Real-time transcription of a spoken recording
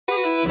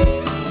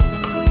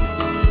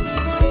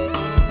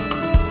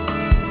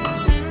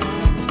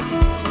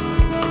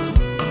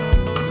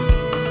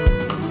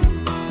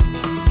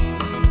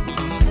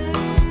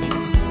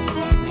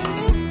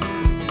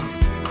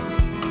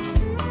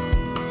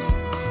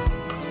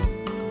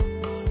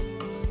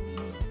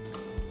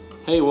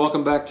Hey,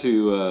 welcome back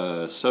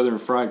to Southern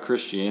Fried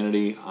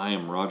Christianity. I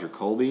am Roger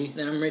Colby.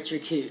 And I'm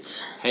Richard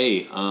Coots.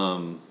 Hey,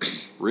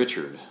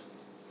 Richard.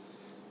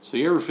 So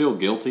you ever feel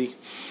guilty?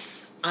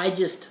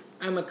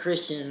 I'm a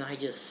Christian and I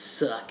just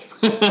suck.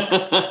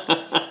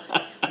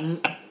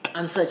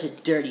 I'm such a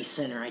dirty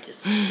sinner. I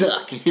just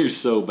suck. You're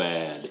so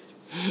bad.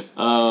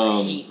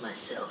 I hate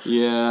myself.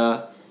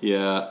 Yeah,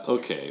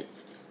 okay.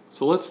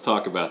 So let's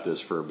talk about this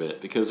for a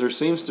bit, because there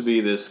seems to be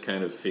this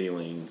kind of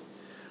feeling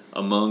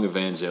among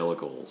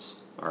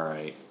evangelicals, all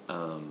right,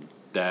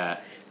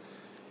 that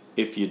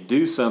if you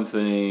do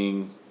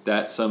something,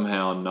 that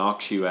somehow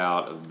knocks you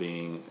out of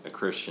being a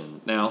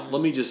Christian. Now,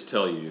 let me just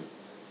tell you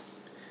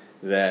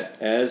that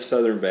as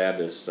Southern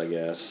Baptists, I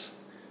guess,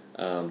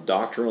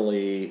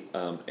 doctrinally,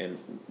 and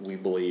we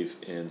believe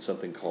in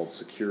something called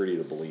security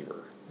of the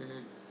believer.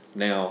 Mm-hmm.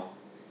 Now,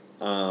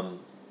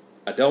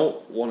 I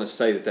don't want to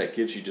say that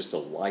gives you just a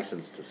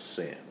license to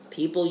sin.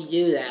 People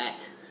do that.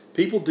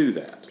 People do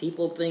that.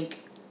 People think,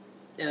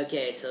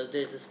 okay, so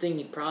there's this thing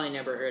you probably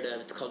never heard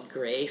of. It's called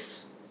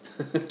grace.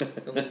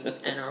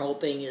 And our whole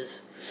thing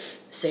is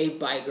saved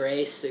by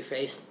grace through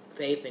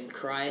faith in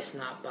Christ,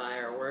 not by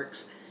our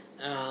works.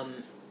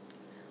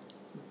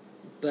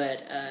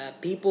 But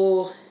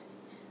people,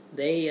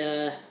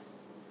 they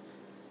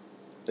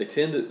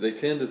tend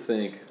to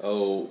think,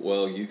 oh,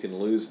 well, you can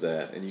lose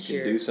that, and you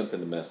can do something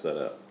to mess that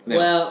up.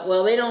 Now,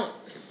 well, they don't.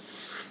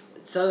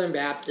 Southern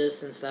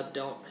Baptists and stuff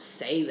don't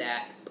say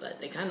that,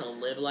 but they kind of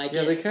live like it.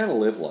 Yeah, they kind of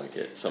live like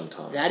it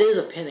sometimes. That is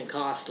a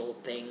Pentecostal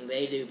thing.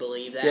 They do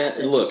believe that. Yeah,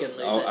 that look, you can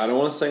lose I don't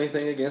want to say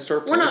anything against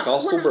our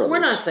Pentecostal brothers. We're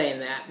not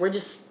saying that. We're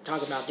just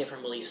talking about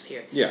different beliefs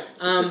here. Yeah,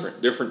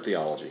 different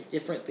theology.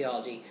 Different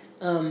theology.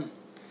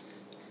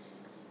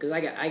 Because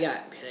I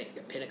got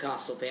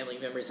Pentecostal family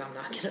members. I'm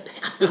not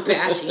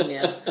bashing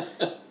them.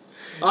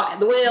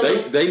 The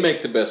way they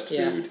make the best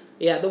food.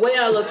 Yeah, the way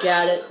I look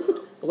at it,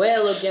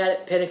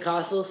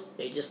 Pentecostals,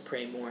 they just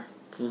pray more.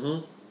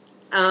 Mm-hmm.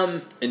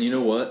 And you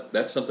know what?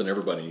 That's something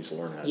everybody needs to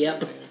learn how to do, man.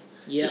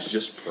 Yep. It's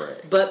just pray.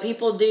 But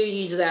people do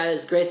use that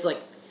as grace. Like,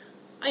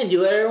 I can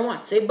do whatever I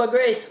want. Saved by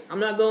grace. I'm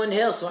not going to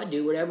hell, so I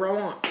do whatever I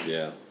want.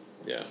 Yeah.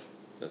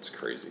 That's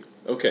crazy.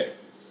 Okay.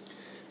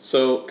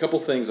 So, a couple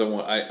things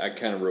I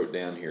kind of wrote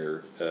down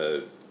here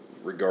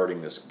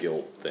regarding this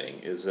guilt thing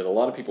is that a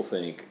lot of people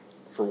think,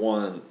 for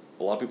one,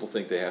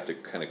 they have to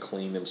kind of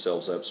clean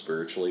themselves up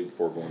spiritually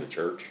before going to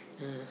church.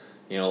 Mm-hmm.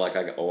 You know, like,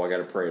 I got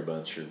to pray a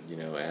bunch, or,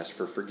 ask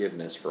for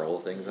forgiveness for all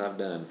the things I've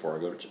done before I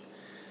go to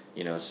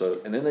church. So,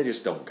 and then they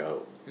just don't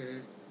go. Mm-hmm.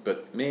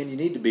 But, man, you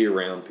need to be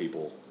around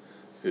people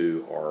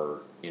who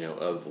are,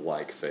 of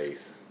like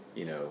faith,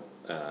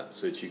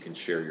 so that you can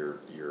share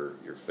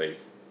your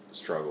faith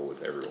struggle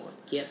with everyone.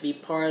 Yeah, be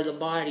part of the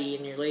body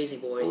and your lazy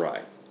boy.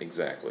 Right,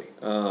 exactly.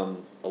 A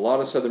lot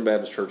of Southern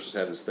Baptist churches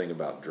have this thing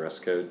about dress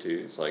code, too.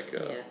 It's like...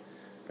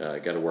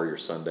 got to wear your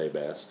Sunday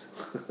best.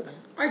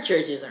 Our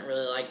church isn't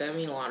really like that. I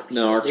mean, a lot of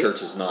people. No, our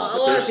church is not. A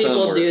lot of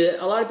people do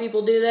that. A lot of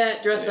people do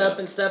that, dress up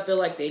and stuff, feel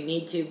like they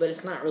need to, but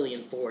it's not really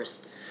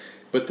enforced.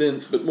 But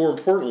more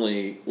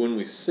importantly, when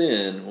we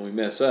sin, when we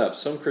mess up,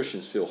 some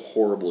Christians feel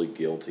horribly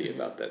guilty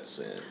about that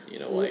sin.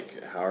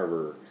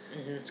 However,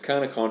 it's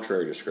kind of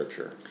contrary to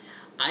Scripture.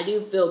 I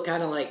do feel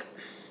kind of like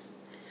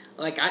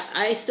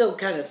I still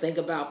kind of think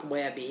about the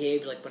way I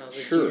behaved, like when I was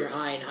in junior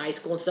high and high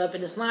school and stuff.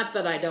 And it's not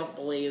that I don't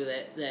believe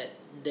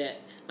that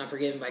I'm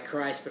forgiven by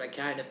Christ, but I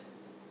kind of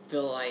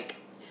feel like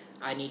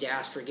I need to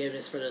ask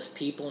forgiveness for those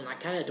people, and I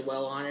kind of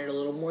dwell on it a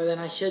little more than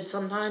I should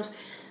sometimes.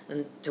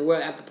 And to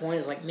where at the point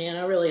is like, man,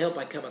 I really hope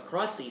I come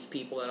across these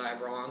people that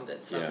I've wronged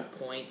at some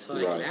point, so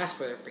I can ask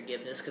for their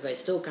forgiveness, because I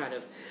still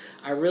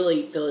I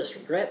really feel this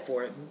regret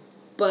for it.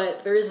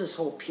 But there is this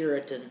whole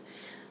Puritan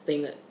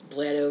thing that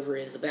bled over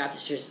into the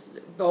Baptist church.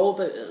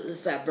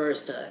 It's that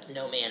verse,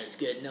 no man is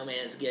good, no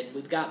man is good.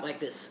 We've got like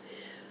this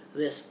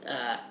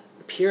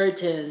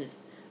Puritan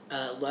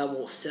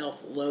level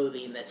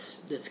self-loathing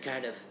that's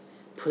kind of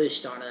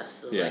pushed on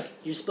us. It's like,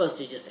 you're supposed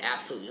to just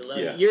absolutely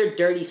loathe. Yeah. You're a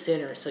dirty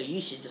sinner, so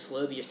you should just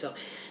loathe yourself.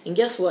 And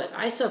guess what?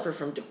 I suffer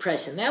from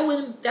depression.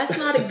 That's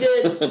not a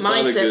good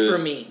mindset for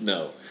me.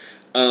 No.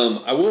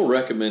 I will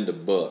recommend a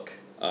book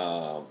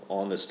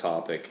on this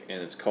topic,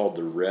 and it's called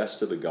The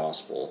Rest of the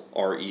Gospel,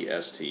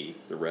 R-E-S-T,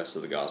 The Rest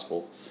of the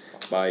Gospel,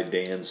 by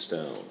Dan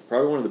Stone.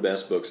 Probably one of the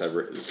best books I've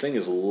read. The thing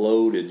is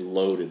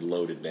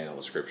loaded down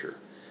with Scripture.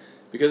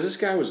 Because this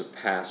guy was a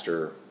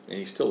pastor, and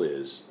he still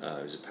is.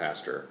 He's a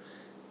pastor.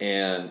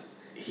 And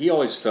he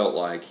always felt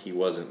like he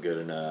wasn't good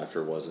enough,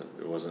 or wasn't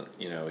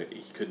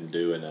he couldn't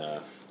do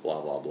enough,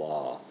 blah, blah,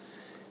 blah.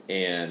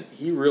 And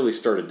he really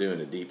started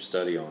doing a deep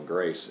study on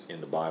grace in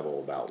the Bible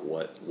about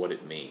what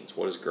it means.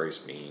 What does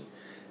grace mean?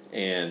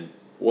 And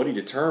what he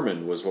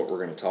determined was what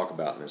we're going to talk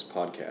about in this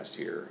podcast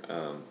here.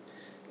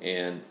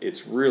 And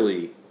it's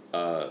really,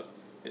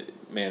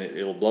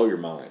 it'll blow your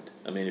mind.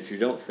 I mean, if you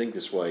don't think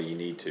this way, you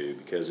need to,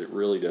 because it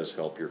really does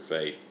help your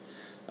faith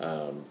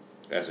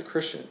as a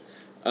Christian.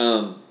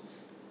 Now,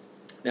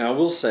 I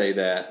will say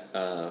that,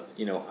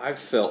 I've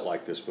felt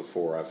like this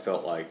before. I've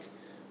felt like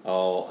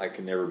oh, I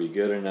can never be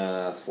good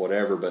enough,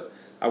 whatever. But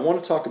I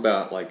want to talk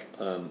about like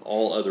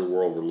all other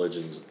world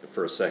religions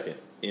for a second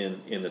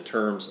in the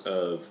terms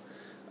of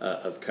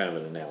kind of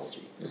an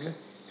analogy. Okay, mm-hmm.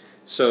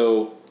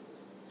 So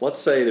let's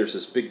say there's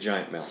this big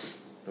giant mountain.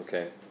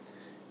 Okay,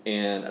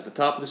 and at the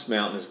top of this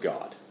mountain is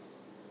God.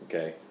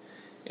 Okay,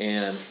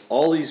 and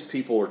all these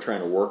people are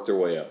trying to work their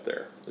way up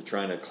there. They're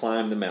trying to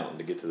climb the mountain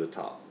to get to the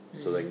top, mm-hmm.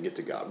 so they can get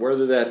to God.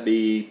 Whether that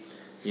be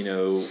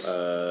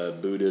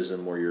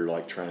Buddhism, where you're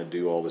like trying to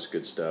do all this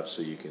good stuff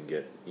so you can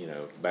get,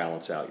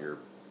 balance out your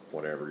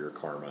whatever, your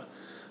karma.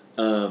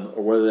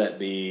 Or whether that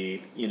be,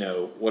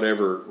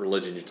 whatever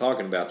religion you're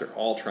talking about, they're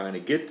all trying to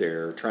get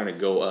there, trying to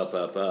go up,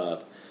 up,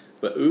 up.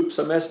 But oops,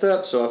 I messed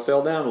up, so I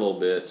fell down a little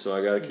bit, so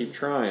I got to keep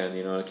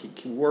trying, I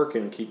keep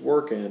working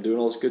and doing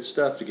all this good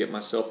stuff to get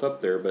myself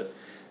up there. But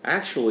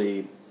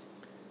actually,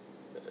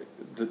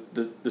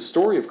 the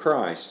story of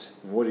Christ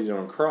and what he did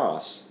on the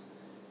cross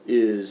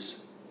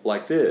is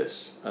like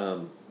this.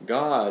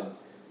 God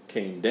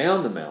came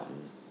down the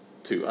mountain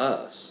to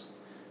us.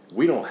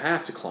 We don't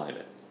have to climb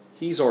it.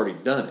 He's already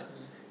done it.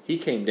 He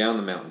came down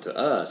the mountain to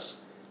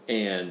us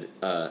and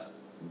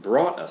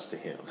brought us to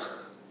him,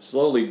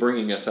 slowly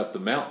bringing us up the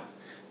mountain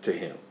to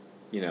him,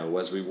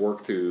 as we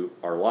work through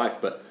our life.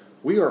 But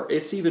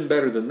it's even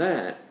better than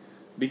that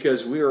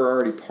because we are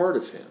already part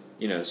of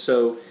him,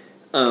 So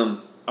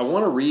I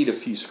want to read a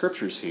few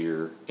scriptures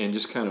here and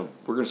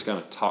we're just kind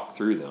of talk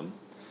through them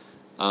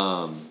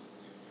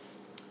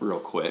real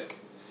quick.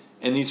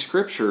 And these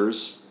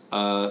scriptures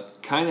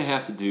kind of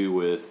have to do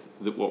with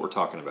what we're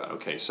talking about.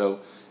 Okay, so,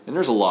 and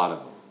there's a lot of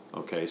them.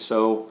 Okay,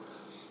 so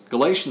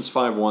Galatians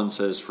 5:1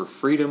 says, "For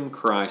freedom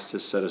Christ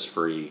has set us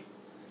free.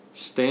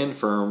 Stand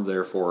firm,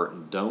 therefore,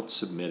 and don't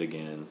submit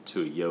again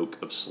to a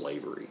yoke of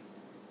slavery."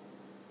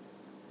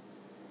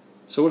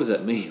 So what does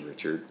that mean,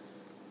 Richard?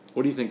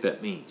 What do you think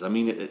that means? I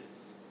mean,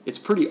 it's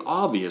pretty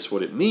obvious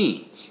what it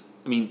means.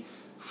 I mean,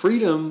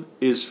 freedom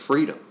is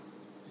freedom.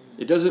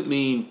 It doesn't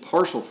mean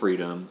partial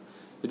freedom.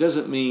 It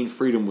doesn't mean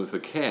freedom with a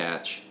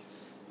catch.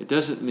 It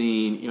doesn't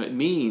mean, it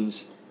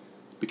means,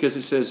 because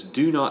it says,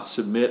 do not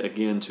submit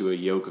again to a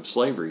yoke of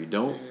slavery.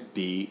 Don't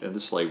be in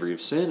the slavery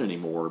of sin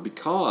anymore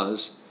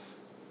because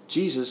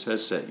Jesus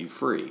has set you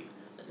free.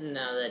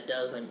 No, that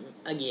doesn't,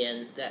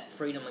 again, that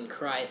freedom in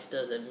Christ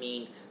doesn't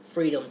mean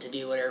freedom to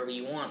do whatever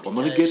you want. Well, I'm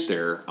going to get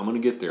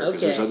there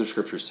because there's other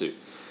scriptures too.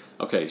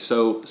 Okay,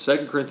 so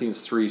 2 Corinthians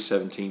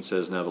 3:17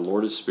 says, "Now the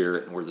Lord is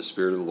Spirit, and where the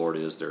Spirit of the Lord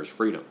is, there is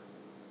freedom."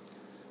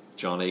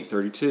 John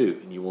 8:32,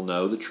 "And you will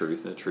know the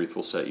truth, and the truth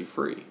will set you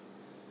free."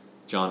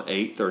 John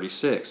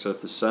 8:36, "So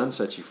if the Son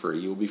sets you free,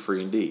 you will be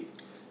free indeed."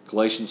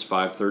 Galatians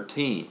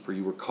 5:13, "For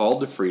you were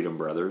called to freedom,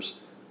 brothers.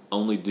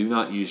 Only do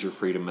not use your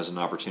freedom as an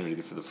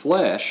opportunity for the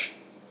flesh,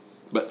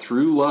 but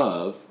through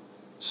love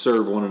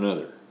serve one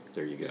another."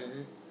 There you go.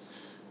 Mm-hmm.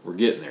 We're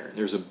getting there.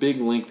 There's a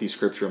big lengthy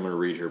scripture I'm going to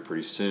read here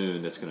pretty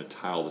soon that's going to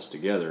tie all this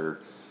together.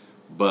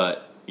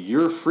 But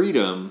your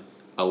freedom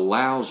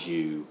allows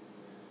you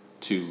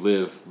to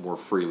live more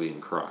freely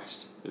in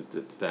Christ,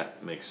 if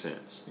that makes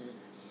sense. Mm-hmm.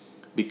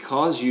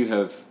 Because you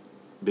have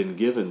been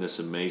given this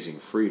amazing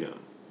freedom,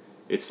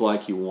 it's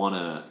like you want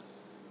to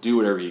do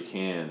whatever you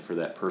can for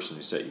that person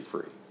who set you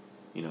free.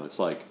 It's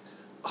like,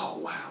 oh,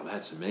 wow,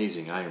 that's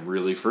amazing. I am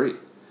really free.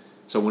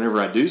 So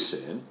whenever I do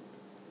sin,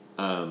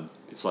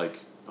 it's like,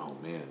 oh,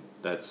 man,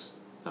 that's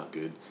not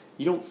good.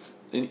 You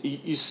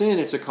sin,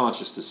 it's a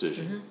conscious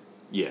decision. Mm-hmm.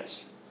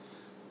 Yes.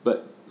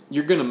 But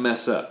you're going to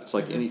mess up. It's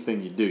like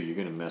anything you do, you're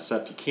going to mess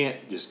up. You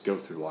can't just go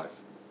through life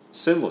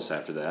sinless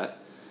after that.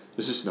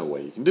 There's just no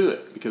way you can do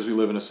it because we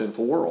live in a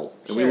sinful world.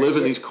 And we live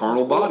in these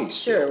carnal bodies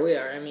still. Sure, we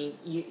are. I mean,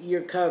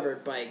 you're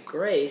covered by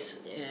grace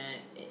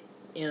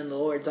in the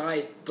Lord's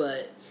eyes,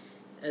 but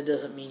it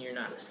doesn't mean you're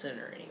not a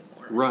sinner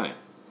anymore. Right.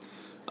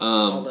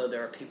 Although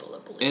there are people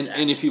that believe that.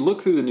 And if you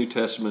look through the New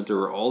Testament, there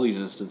are all these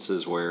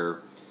instances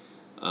where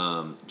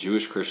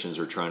Jewish Christians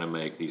are trying to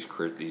make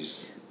these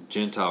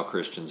Gentile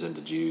Christians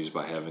into Jews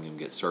by having them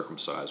get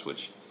circumcised,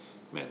 which,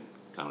 man,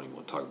 I don't even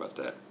want to talk about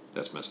that.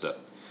 That's messed up.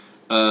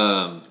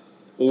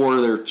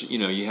 Or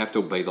you have to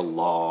obey the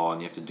law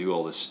and you have to do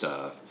all this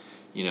stuff,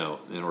 in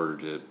order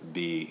to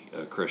be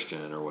a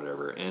Christian or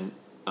whatever. And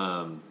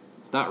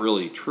it's not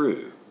really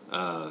true.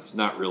 It's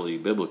not really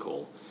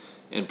biblical.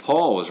 And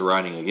Paul was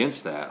writing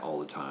against that all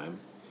the time.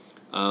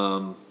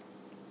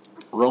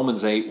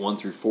 Romans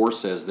 8:1-4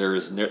 says, "There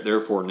is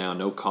therefore now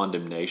no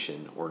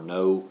condemnation or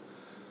no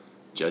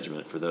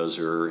judgment for those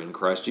who are in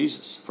Christ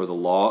Jesus. For the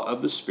law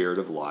of the Spirit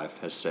of life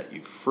has set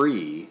you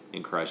free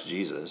in Christ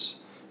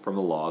Jesus from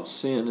the law of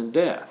sin and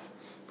death.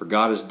 For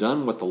God has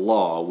done what the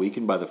law,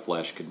 weakened by the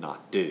flesh, could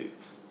not do.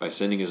 By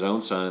sending his own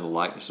Son in the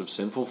likeness of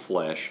sinful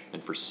flesh,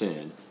 and for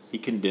sin, he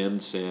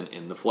condemned sin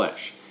in the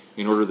flesh,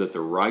 in order that the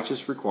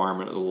righteous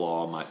requirement of the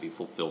law might be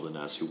fulfilled in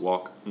us who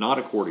walk not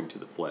according to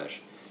the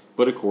flesh,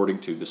 but according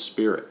to the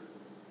Spirit."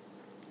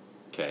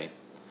 Okay.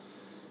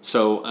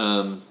 So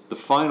the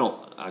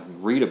final, I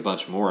can read a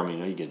bunch more. I mean,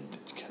 you get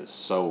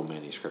so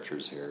many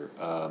scriptures here.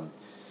 1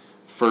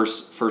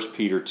 First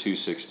Peter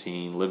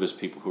 2:16, live as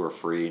people who are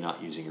free,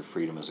 not using your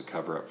freedom as a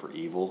cover-up for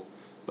evil,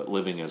 but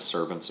living as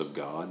servants of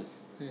God.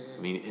 Mm-hmm. I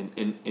mean,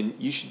 and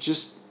you should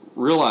just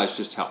realize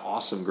just how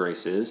awesome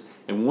grace is.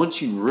 And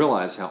once you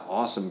realize how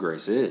awesome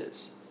grace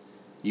is,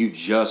 you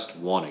just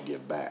want to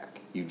give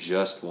back. You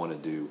just want to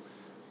do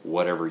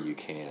whatever you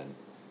can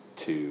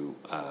to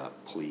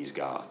please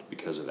God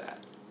because of that.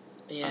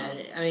 Yeah,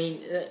 I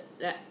mean,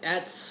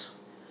 that's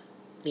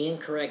the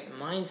incorrect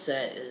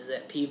mindset is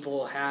that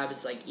people have.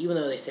 It's like, even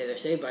though they say they're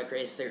saved by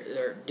grace,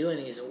 they're doing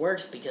these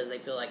works because they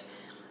feel like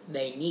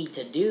they need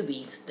to do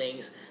these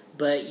things.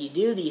 But you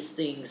do these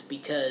things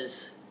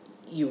because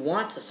you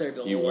want to serve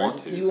the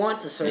Lord. You want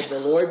to serve the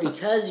Lord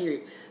because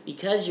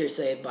you're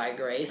saved by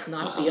grace,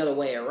 not the other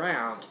way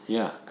around.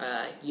 Yeah.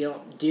 You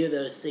don't do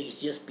those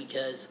things just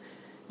because,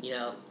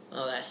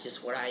 that's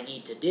just what I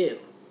need to do.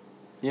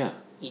 Yeah.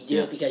 You do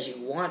it because you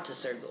want to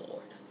serve the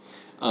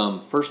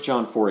Lord. 1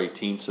 John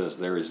 4:18 says,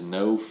 there is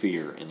no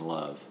fear in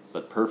love,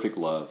 but perfect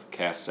love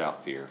casts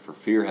out fear. For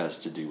fear has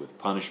to do with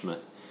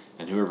punishment,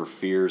 and whoever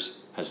fears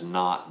has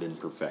not been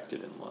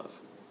perfected in love.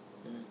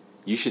 Mm.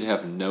 You should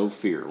have no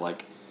fear,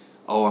 like,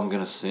 oh, I'm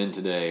going to sin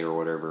today or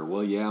whatever.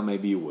 Well, yeah,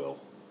 maybe you will,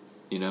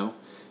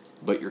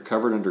 but you're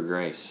covered under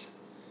grace.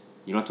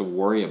 You don't have to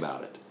worry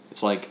about it.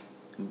 It's like,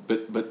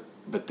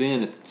 but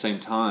then at the same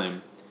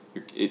time,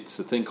 it's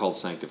a thing called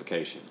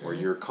sanctification, where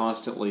you're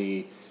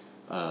constantly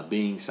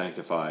being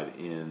sanctified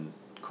in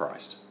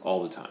Christ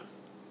all the time,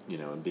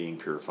 and being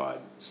purified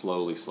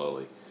slowly,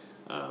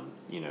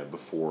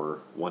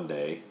 before one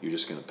day you're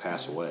just going to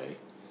pass away,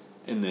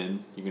 and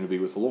then you're going to be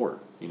with the Lord,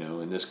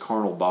 in this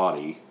carnal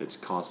body that's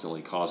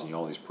constantly causing you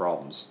all these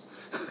problems.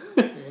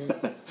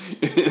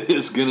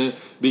 It's going to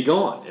be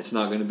gone. It's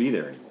not going to be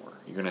there anymore.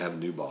 You're going to have a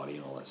new body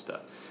and all that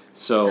stuff.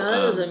 So now, that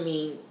doesn't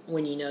mean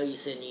when you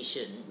sin, you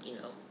shouldn't,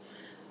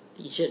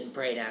 you shouldn't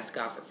pray and ask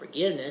God for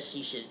forgiveness.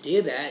 You should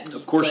do that.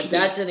 Of course, but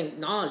that's an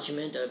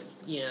acknowledgement of,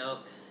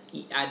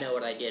 I know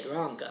what I did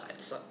wrong, God.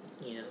 So,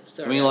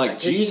 I mean, like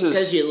Jesus,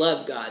 because you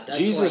love God. That's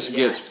Jesus why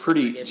gets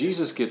pretty.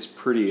 Jesus gets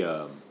pretty.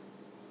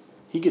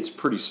 He gets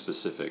pretty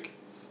specific,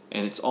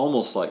 and it's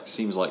almost like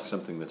seems like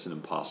something that's an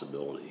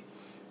impossibility.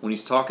 When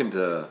he's talking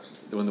to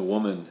the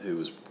woman who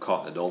was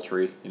caught in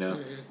adultery,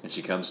 and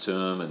she comes to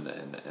him, and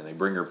they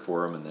bring her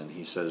before him, and then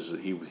he says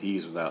that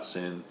he's without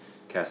sin.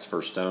 Cast the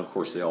first stone. Of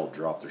course, they all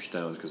drop their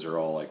stones because they're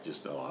all like,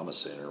 just, oh, I'm a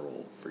sinner.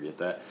 We'll forget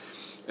that.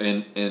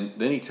 And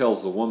then he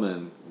tells the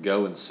woman,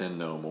 go and sin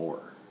no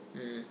more.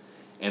 Mm.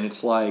 And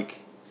it's like,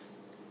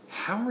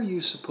 how are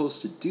you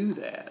supposed to do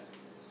that?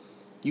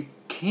 You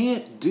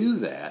can't do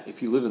that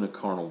if you live in a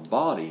carnal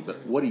body.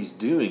 But what he's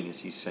doing is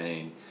he's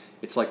saying,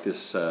 it's like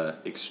this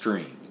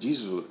extreme.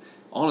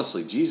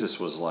 Jesus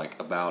was like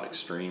about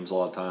extremes a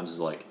lot of times. It's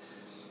like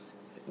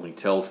when he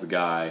tells the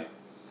guy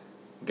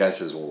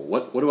says, well,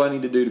 what do I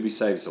need to do to be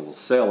saved? He said, well,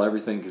 sell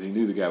everything, because he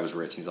knew the guy was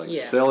rich. He's like,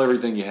 sell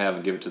everything you have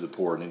and give it to the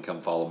poor, and then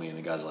come follow me. And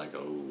the guy's like,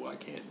 oh, I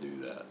can't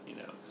do that,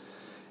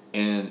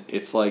 And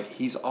it's like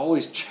he's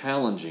always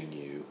challenging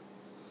you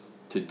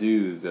to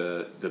do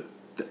the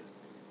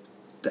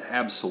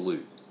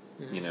absolute,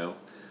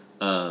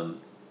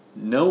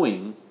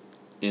 knowing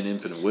in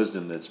infinite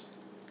wisdom that's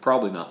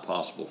probably not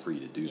possible for you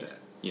to do that,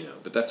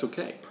 but that's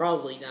okay.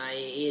 Probably not.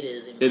 It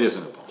is impossible. It is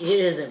impossible. It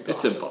is impossible.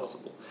 It's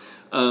impossible.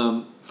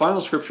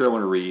 Final scripture I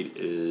want to read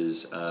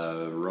is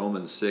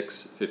Romans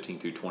 6:15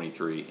 through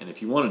 23. And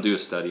if you want to do a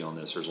study on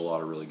this, there's a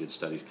lot of really good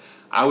studies.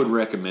 I would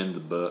recommend the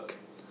book,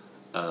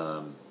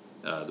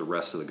 The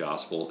Rest of the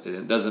Gospel.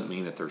 It doesn't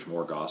mean that there's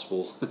more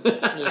gospel. Yeah,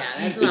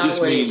 that's not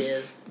what it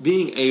is.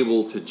 Being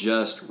able to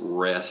just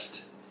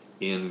rest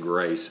in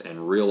grace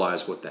and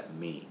realize what that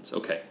means.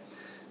 Okay,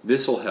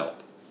 this will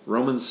help.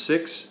 Romans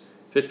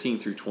 6:15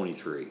 through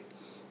 23.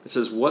 It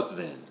says, what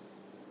then?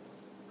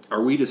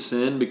 Are we to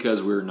sin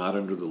because we're not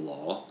under the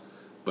law,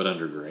 but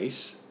under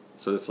grace?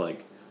 So it's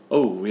like,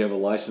 oh, we have a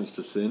license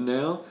to sin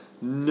now?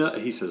 No,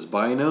 he says,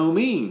 by no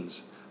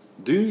means.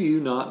 Do you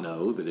not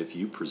know that if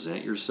you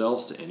present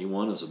yourselves to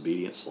anyone as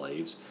obedient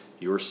slaves,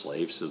 you are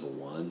slaves to the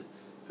one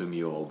whom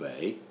you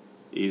obey,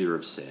 either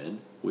of sin,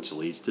 which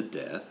leads to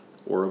death,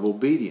 or of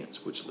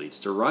obedience, which leads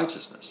to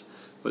righteousness?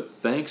 But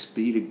thanks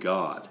be to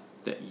God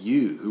that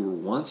you, who were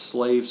once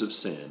slaves of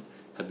sin,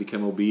 have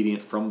become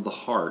obedient from the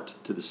heart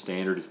to the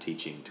standard of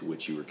teaching to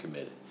which you were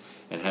committed,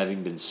 and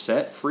having been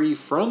set free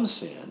from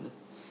sin,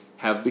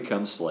 have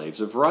become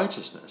slaves of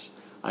righteousness.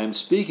 I am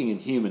speaking in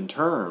human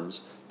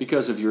terms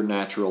because of your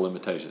natural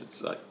imitation.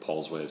 It's like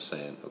Paul's way of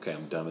saying, okay,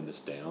 I'm dumbing this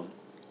down.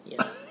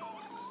 Yeah.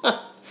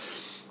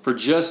 For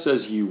just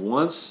as you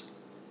once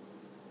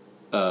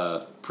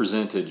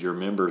presented your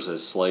members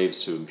as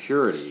slaves to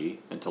impurity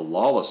and to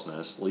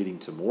lawlessness, leading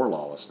to more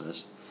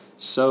lawlessness,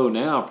 so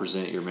now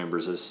present your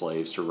members as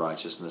slaves to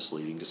righteousness,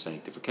 leading to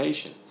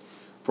sanctification.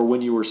 For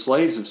when you were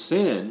slaves of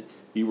sin,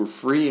 you were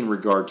free in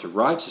regard to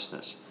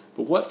righteousness.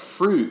 But what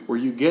fruit were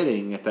you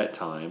getting at that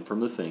time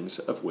from the things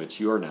of which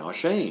you are now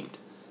ashamed?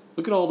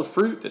 Look at all the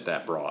fruit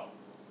that brought,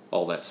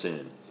 all that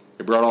sin.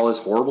 It brought all this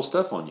horrible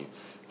stuff on you.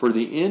 For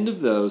the end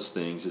of those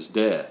things is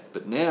death.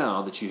 But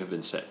now that you have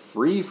been set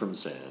free from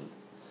sin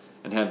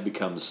and have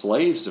become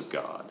slaves of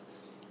God,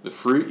 the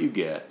fruit you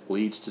get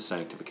leads to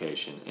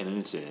sanctification, and in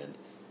its end,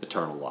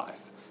 eternal life.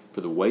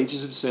 For the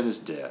wages of sin is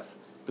death,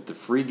 but the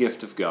free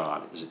gift of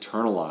God is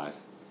eternal life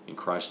in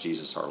Christ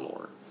Jesus our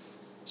Lord.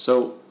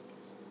 So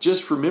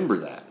just remember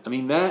that. I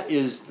mean,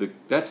 that's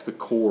the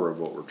core of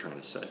what we're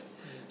trying to say.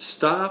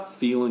 Stop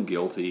feeling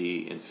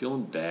guilty and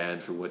feeling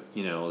bad for what,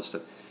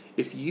 stuff.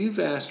 If you've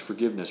asked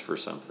forgiveness for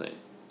something,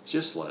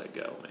 just let it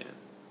go, man.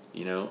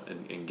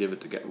 And give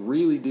it to God.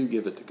 Really do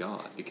give it to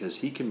God, because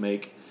He can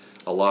make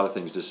a lot of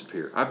things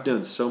disappear. I've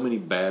done so many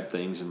bad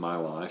things in my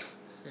life,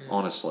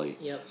 honestly.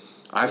 Yep.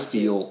 I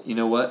feel, you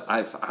know what?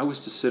 If I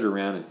was to sit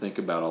around and think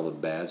about all the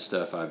bad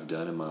stuff I've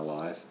done in my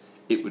life,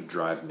 it would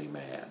drive me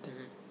mad.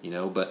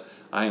 But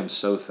I am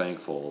so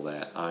thankful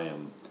that I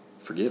am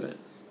forgiven.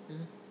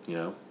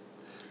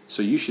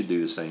 So you should do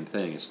the same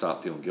thing and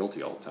stop feeling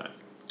guilty all the time.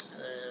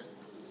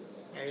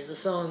 There's a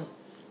song,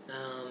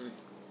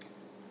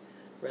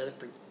 rather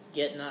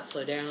forget not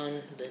slow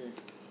down than,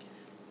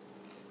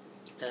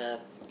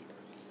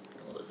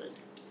 what was it?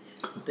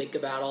 Think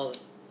about all the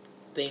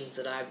things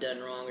that I've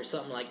done wrong or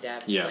something like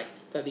that. Yeah. It's like,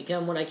 if I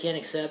become what I can't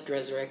accept,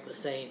 resurrect the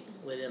saint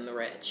within the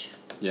wretch.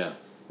 Yeah,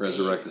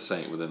 resurrect the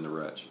saint within the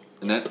wretch.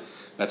 And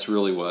that's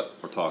really what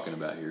we're talking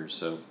about here.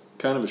 So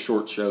kind of a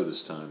short show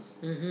this time.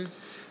 Mm-hmm.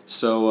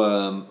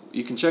 So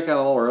you can check out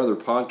all our other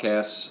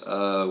podcasts.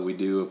 We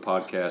do a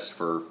podcast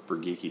for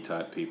geeky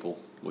type people,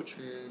 which,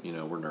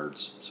 we're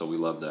nerds, so we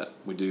love that.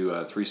 We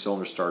do 3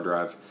 Cylinder Star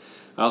Drive.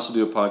 I also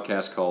do a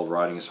podcast called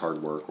Writing is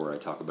Hard Work, where I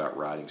talk about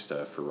writing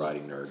stuff for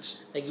writing nerds.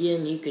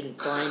 Again, you can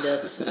find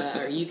us,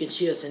 or you can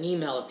shoot us an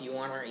email if you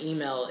want. Our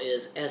email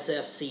is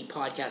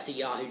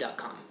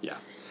sfcpodcast@yahoo.com. Yeah.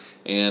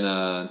 And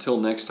until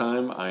next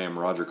time, I am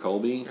Roger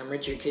Colby. I'm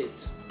Richard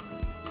Coots.